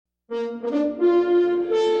All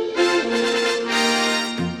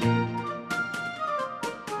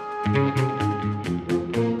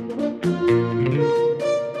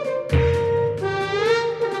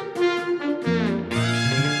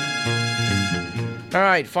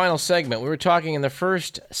right, final segment. We were talking in the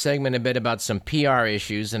first segment a bit about some PR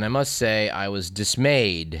issues, and I must say I was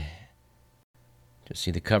dismayed to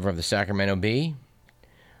see the cover of the Sacramento Bee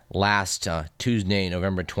last Tuesday,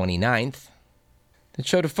 November 29th, that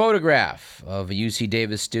showed a photograph of UC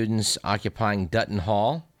Davis students occupying Dutton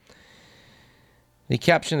Hall. The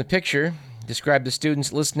caption of the picture described the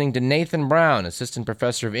students listening to Nathan Brown, assistant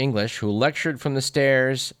professor of English, who lectured from the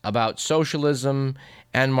stairs about socialism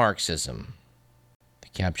and Marxism.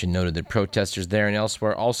 Caption noted that protesters there and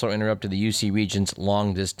elsewhere also interrupted the UC Regents'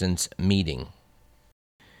 long-distance meeting.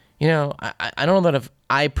 You know, I don't know that if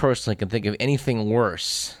I personally can think of anything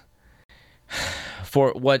worse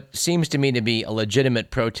for what seems to me to be a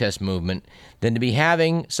legitimate protest movement than to be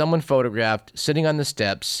having someone photographed sitting on the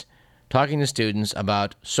steps talking to students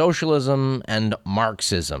about socialism and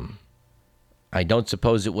Marxism. I don't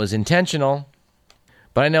suppose it was intentional.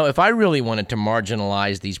 But I know if I really wanted to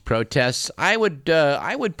marginalize these protests, I would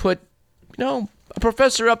put, a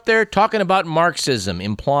professor up there talking about Marxism,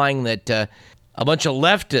 implying that a bunch of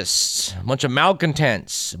leftists, a bunch of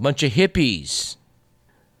malcontents, a bunch of hippies,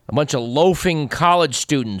 a bunch of loafing college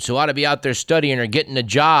students who ought to be out there studying or getting a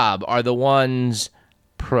job are the ones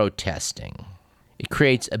protesting. It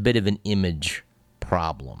creates a bit of an image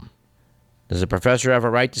problem. Does a professor have a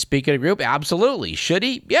right to speak at a group? Absolutely. Should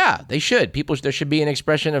he? Yeah, they should. There should be an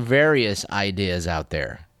expression of various ideas out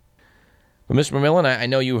there. But Mr. McMillan, I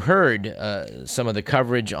know you heard some of the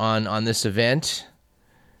coverage on this event,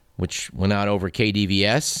 which went out over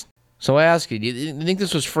KDVS. So I ask you, do you think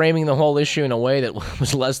this was framing the whole issue in a way that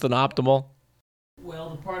was less than optimal? Well,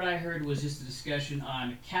 the part I heard was just a discussion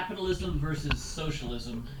on capitalism versus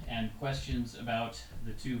socialism and questions about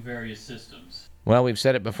the two various systems. Well, we've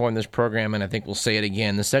said it before in this program, and I think we'll say it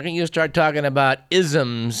again. The second you start talking about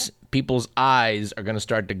isms, people's eyes are going to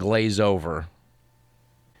start to glaze over.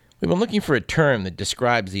 We've been looking for a term that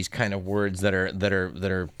describes these kind of words that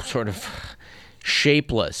are sort of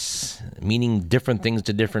shapeless, meaning different things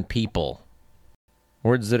to different people.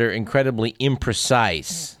 Words that are incredibly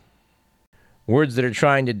imprecise. Words that are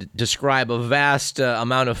trying to describe a vast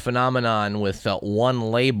amount of phenomenon with one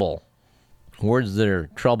label. Words that are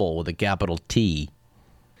trouble with a capital T.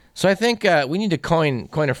 So I think we need to coin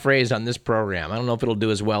a phrase on this program. I don't know if it'll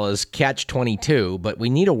do as well as Catch-22, but we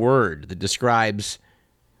need a word that describes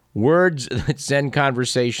words that send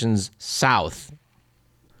conversations south.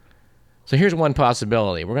 So here's one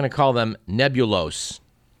possibility. We're going to call them nebulos.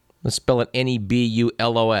 Let's spell it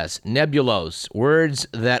Nebulos. Nebulos. Words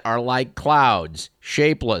that are like clouds,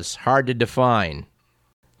 shapeless, hard to define.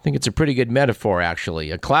 I think it's a pretty good metaphor, actually.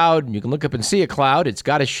 A cloud, you can look up and see a cloud. It's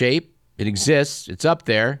got a shape. It exists. It's up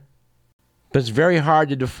there. But it's very hard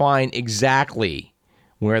to define exactly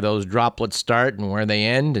where those droplets start and where they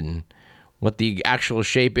end and what the actual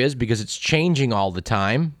shape is because it's changing all the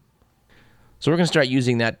time. So we're going to start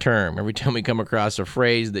using that term every time we come across a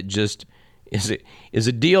phrase that just is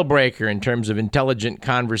a deal breaker in terms of intelligent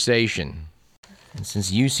conversation. And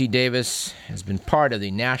since UC Davis has been part of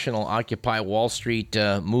the national Occupy Wall Street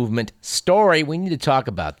movement story, we need to talk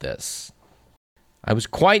about this. I was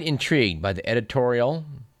quite intrigued by the editorial,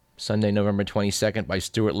 Sunday, November 22nd, by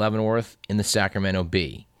Stuart Leavenworth in the Sacramento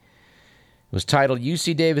Bee. It was titled,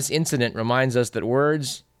 UC Davis Incident Reminds Us That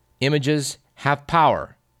Words, Images Have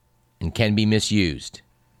Power and Can Be Misused.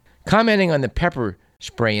 Commenting on the pepper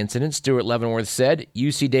spray incident, Stuart Leavenworth said,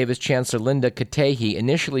 UC Davis Chancellor Linda Katehi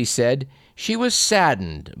initially said she was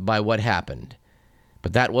saddened by what happened,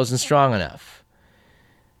 but that wasn't strong enough.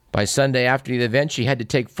 By Sunday after the event, she had to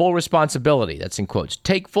take full responsibility. That's in quotes.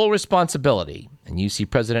 Take full responsibility. And UC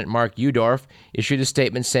President Mark Udorf issued a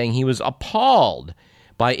statement saying he was appalled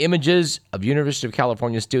by images of University of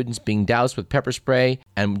California students being doused with pepper spray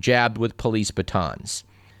and jabbed with police batons.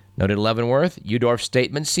 Noted Leavenworth, Udorf's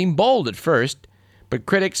statement seemed bold at first, but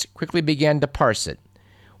critics quickly began to parse it.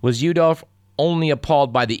 Was Udorf only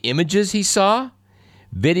appalled by the images he saw?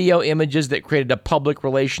 Video images that created a public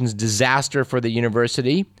relations disaster for the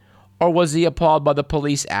university? Or was he appalled by the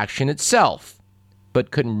police action itself,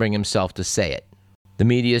 but couldn't bring himself to say it? The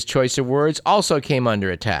media's choice of words also came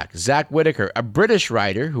under attack. Zach Whitaker, a British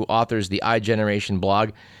writer who authors the iGeneration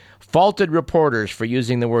blog, faulted reporters for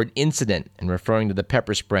using the word incident and referring to the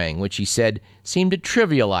pepper spraying, which he said seemed to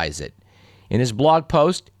trivialize it. In his blog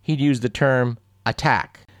post, he'd used the term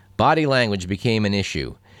attack. Body language became an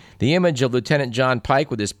issue. The image of Lieutenant John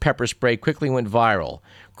Pike with his pepper spray quickly went viral,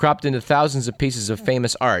 cropped into thousands of pieces of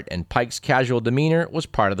famous art, and Pike's casual demeanor was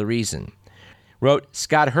part of the reason. Wrote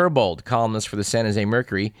Scott Herbold, columnist for the San Jose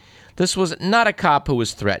Mercury, this was not a cop who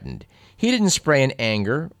was threatened. He didn't spray in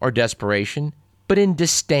anger or desperation, but in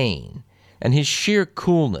disdain. And his sheer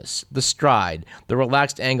coolness, the stride, the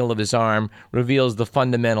relaxed angle of his arm reveals the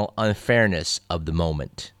fundamental unfairness of the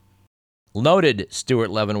moment. Noted Stuart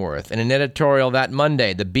Leavenworth. In an editorial that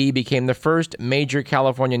Monday, the Bee became the first major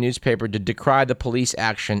California newspaper to decry the police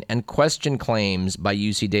action and question claims by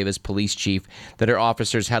UC Davis police chief that her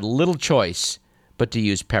officers had little choice but to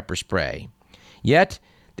use pepper spray. Yet,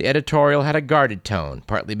 the editorial had a guarded tone,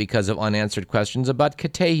 partly because of unanswered questions about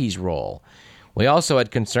Katehi's role. We also had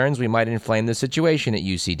concerns we might inflame the situation at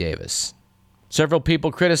UC Davis. Several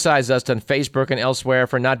people criticized us on Facebook and elsewhere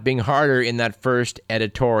for not being harder in that first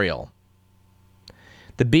editorial.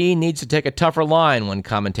 The Bee needs to take a tougher line, one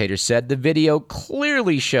commentator said. The video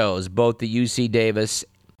clearly shows both the UC Davis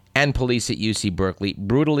and police at UC Berkeley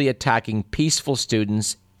brutally attacking peaceful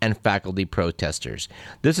students and faculty protesters.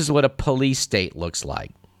 This is what a police state looks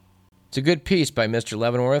like. It's a good piece by Mr.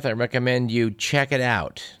 Leavenworth. I recommend you check it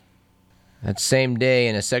out. That same day,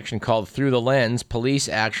 in a section called Through the Lens, Police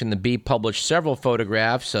Action, the Bee published several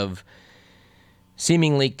photographs of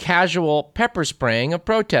seemingly casual pepper spraying of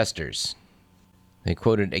protesters. They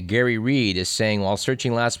quoted a Gary Reed as saying, while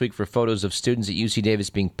searching last week for photos of students at UC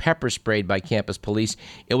Davis being pepper sprayed by campus police,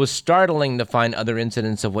 it was startling to find other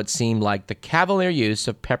incidents of what seemed like the cavalier use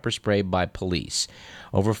of pepper spray by police.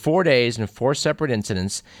 Over 4 days and 4 separate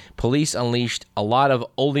incidents, police unleashed a lot of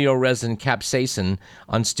oleoresin capsaicin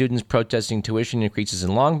on students protesting tuition increases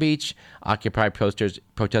in Long Beach, Occupy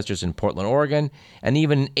protesters in Portland, Oregon, and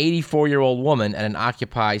even an 84-year-old woman at an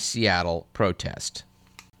Occupy Seattle protest.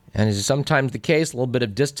 And as is sometimes the case, a little bit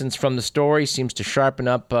of distance from the story seems to sharpen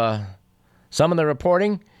up some of the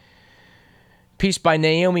reporting. Piece by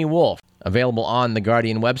Naomi Wolf, available on the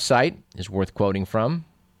Guardian website, is worth quoting from.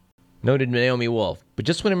 Noted Naomi Wolf. But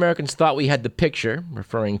just when Americans thought we had the picture,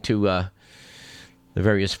 referring to the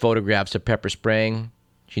various photographs of pepper spraying,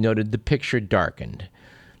 she noted the picture darkened.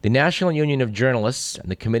 The National Union of Journalists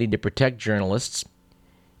and the Committee to Protect Journalists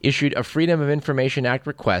issued a Freedom of Information Act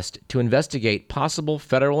request to investigate possible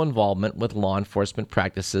federal involvement with law enforcement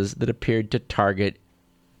practices that appeared to target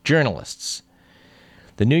journalists.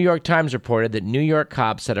 The New York Times reported that New York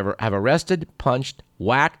cops have arrested, punched,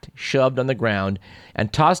 whacked, shoved on the ground,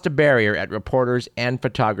 and tossed a barrier at reporters and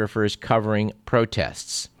photographers covering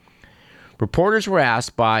protests. Reporters were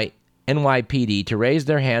asked by NYPD to raise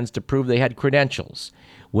their hands to prove they had credentials.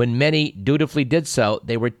 When many dutifully did so,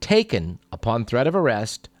 they were taken, upon threat of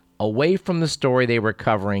arrest, away from the story they were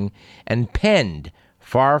covering and penned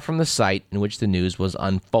far from the site in which the news was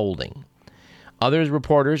unfolding. Other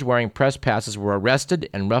reporters wearing press passes were arrested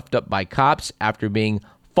and roughed up by cops after being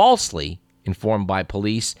falsely informed by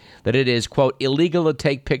police that it is, quote, illegal to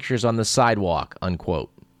take pictures on the sidewalk,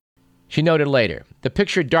 unquote. She noted later, the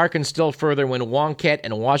picture darkened still further when Wonkette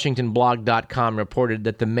and WashingtonBlog.com reported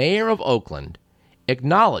that the mayor of Oakland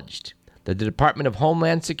acknowledged that the Department of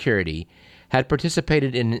Homeland Security had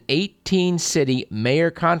participated in an 18-city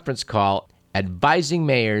mayor conference call advising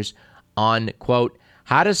mayors on, quote,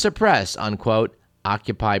 how to suppress, unquote,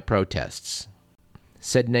 Occupy protests.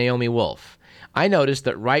 Said Naomi Wolf, I noticed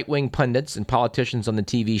that right-wing pundits and politicians on the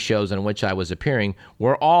TV shows on which I was appearing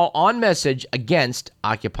were all on message against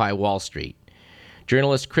Occupy Wall Street.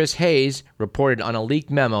 Journalist Chris Hayes reported on a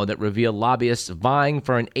leaked memo that revealed lobbyists vying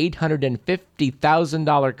for an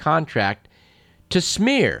 $850,000 contract to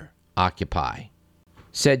smear Occupy.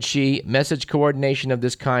 Said she, message coordination of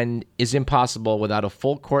this kind is impossible without a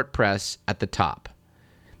full court press at the top.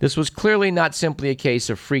 This was clearly not simply a case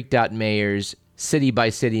of freaked-out mayors,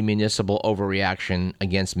 city-by-city municipal overreaction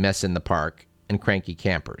against mess in the park and cranky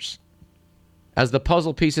campers. As the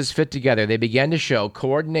puzzle pieces fit together, they began to show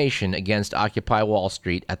coordination against Occupy Wall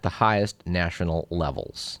Street at the highest national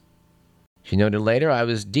levels. She noted later, I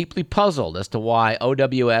was deeply puzzled as to why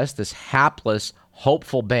OWS, this hapless,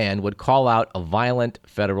 hopeful band, would call out a violent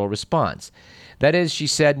federal response. That is, she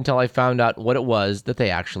said, until I found out what it was that they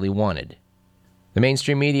actually wanted. The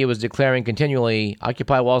mainstream media was declaring continually,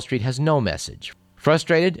 Occupy Wall Street has no message.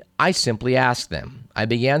 Frustrated, I simply asked them. I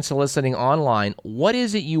began soliciting online, what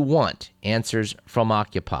is it you want? Answers from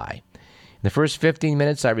Occupy. In the first 15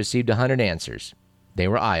 minutes, I received 100 answers. They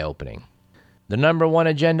were eye-opening. The number one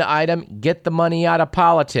agenda item, get the money out of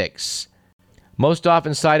politics. Most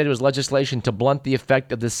often cited was legislation to blunt the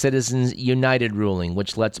effect of the Citizens United ruling,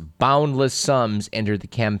 which lets boundless sums enter the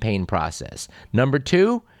campaign process. Number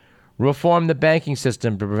two, reform the banking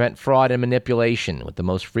system to prevent fraud and manipulation, with the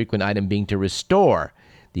most frequent item being to restore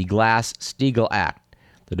the Glass-Steagall Act,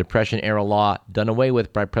 the Depression-era law done away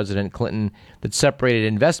with by President Clinton that separated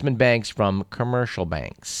investment banks from commercial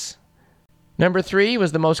banks. Number 3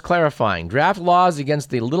 was the most clarifying. Draft laws against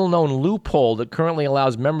the little-known loophole that currently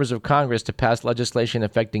allows members of Congress to pass legislation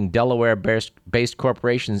affecting Delaware-based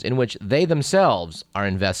corporations in which they themselves are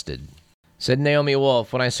invested. Said Naomi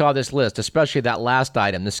Wolf, when I saw this list, especially that last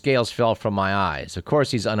item, the scales fell from my eyes. Of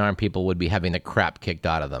course, these unarmed people would be having the crap kicked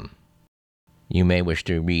out of them. You may wish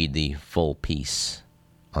to read the full piece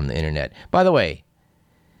on the internet. By the way,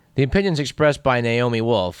 the opinions expressed by Naomi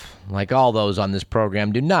Wolf, like all those on this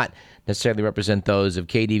program, do not necessarily represent those of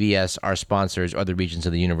KDVS, our sponsors, or the Regents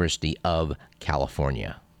of the University of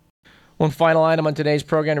California. One final item on today's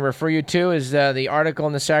program to refer you to is the article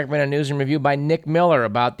in the Sacramento News and Review by Nick Miller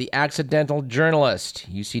about the accidental journalist.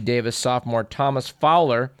 UC Davis sophomore Thomas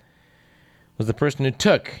Fowler was the person who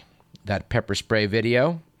took that pepper spray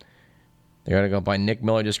video. The article by Nick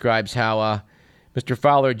Miller describes how Mr.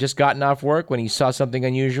 Fowler had just gotten off work when he saw something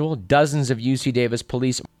unusual. Dozens of UC Davis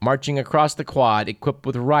police marching across the quad equipped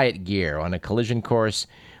with riot gear on a collision course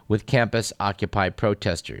with Campus Occupy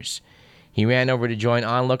protesters. He ran over to join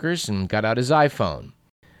onlookers and got out his iPhone.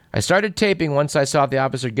 I started taping once I saw the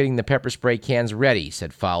officer getting the pepper spray cans ready,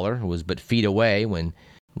 said Fowler, who was but feet away when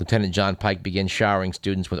Lieutenant John Pike began showering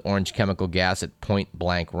students with orange chemical gas at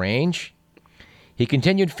point-blank range. He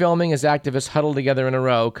continued filming as activists huddled together in a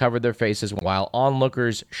row, covered their faces while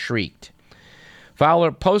onlookers shrieked.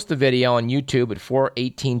 Fowler posted the video on YouTube at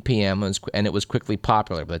 4:18 p.m. and it was quickly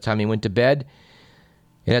popular. By the time he went to bed,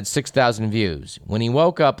 it had 6,000 views. When he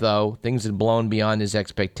woke up, though, things had blown beyond his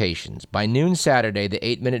expectations. By noon Saturday, the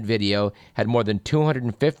 8-minute video had more than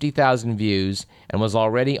 250,000 views and was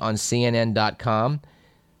already on CNN.com.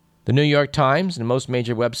 The New York Times and most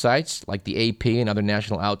major websites, like the AP and other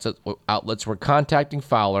national outlets, were contacting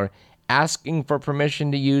Fowler, asking for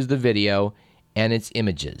permission to use the video and its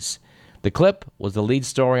images. The clip was the lead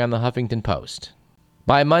story on the Huffington Post.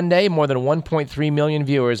 By Monday, more than 1.3 million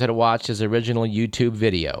viewers had watched his original YouTube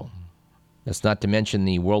video. That's not to mention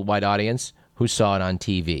the worldwide audience who saw it on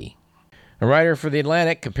TV. A writer for The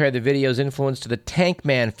Atlantic compared the video's influence to the Tank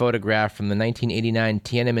Man photograph from the 1989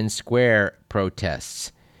 Tiananmen Square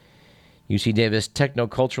protests. UC Davis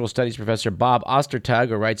technocultural studies professor Bob Ostertag,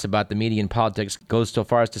 who writes about the media and politics, goes so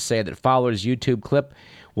far as to say that Fowler's YouTube clip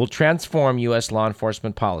will transform U.S. law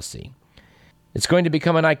enforcement policy. It's going to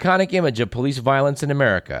become an iconic image of police violence in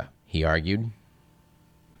America, he argued.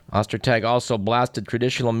 Ostertag also blasted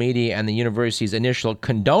traditional media and the university's initial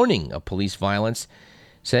condoning of police violence,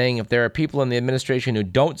 saying if there are people in the administration who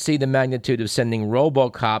don't see the magnitude of sending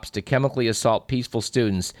robo-cops to chemically assault peaceful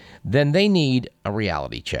students, then they need a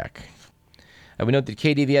reality check. I would note that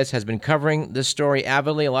KDVS has been covering this story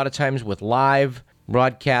avidly, a lot of times with live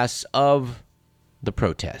broadcasts of the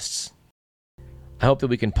protests. I hope that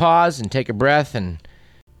we can pause and take a breath and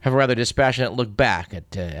have a rather dispassionate look back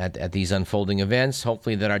at these unfolding events.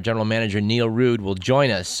 Hopefully that our general manager, Neil Rude, will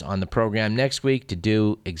join us on the program next week to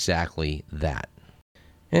do exactly that.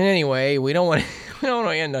 And anyway, we don't want to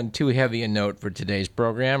end on too heavy a note for today's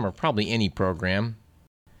program, or probably any program.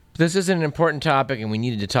 But this is an important topic, and we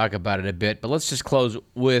needed to talk about it a bit. But let's just close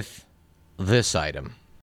with this item.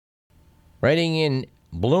 Writing in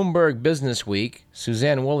Bloomberg Business Week,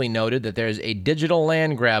 Suzanne Woolley noted that there's a digital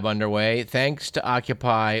land grab underway thanks to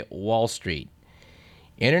Occupy Wall Street.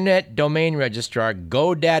 Internet domain registrar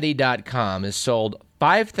GoDaddy.com has sold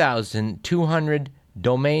 5,200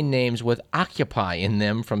 domain names with Occupy in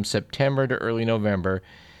them from September to early November,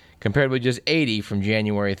 compared with just 80 from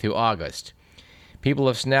January through August. People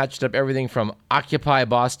have snatched up everything from Occupy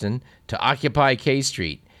Boston to Occupy K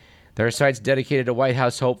Street. There are sites dedicated to White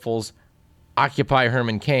House hopefuls Occupy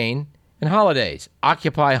Herman Cain, and holidays,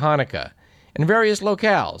 Occupy Hanukkah, and various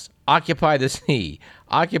locales, Occupy the Sea,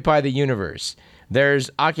 Occupy the Universe.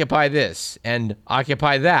 There's Occupy this and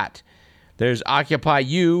Occupy that. There's Occupy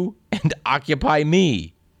you and Occupy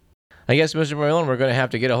me. I guess, Mr. Merlin, we're going to have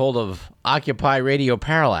to get a hold of Occupy Radio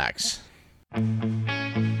Parallax.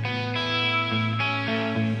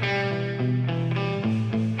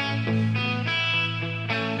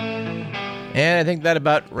 And I think that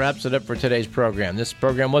about wraps it up for today's program. This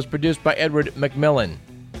program was produced by Edward McMillan.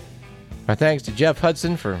 Our thanks to Jeff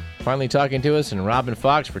Hudson for finally talking to us, and Robin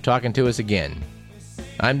Fox for talking to us again.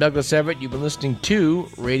 I'm Douglas Everett. You've been listening to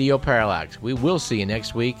Radio Parallax. We will see you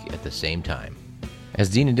next week at the same time. As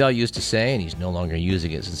Dean Adele used to say, and he's no longer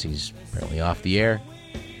using it since he's apparently off the air,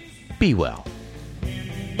 be well.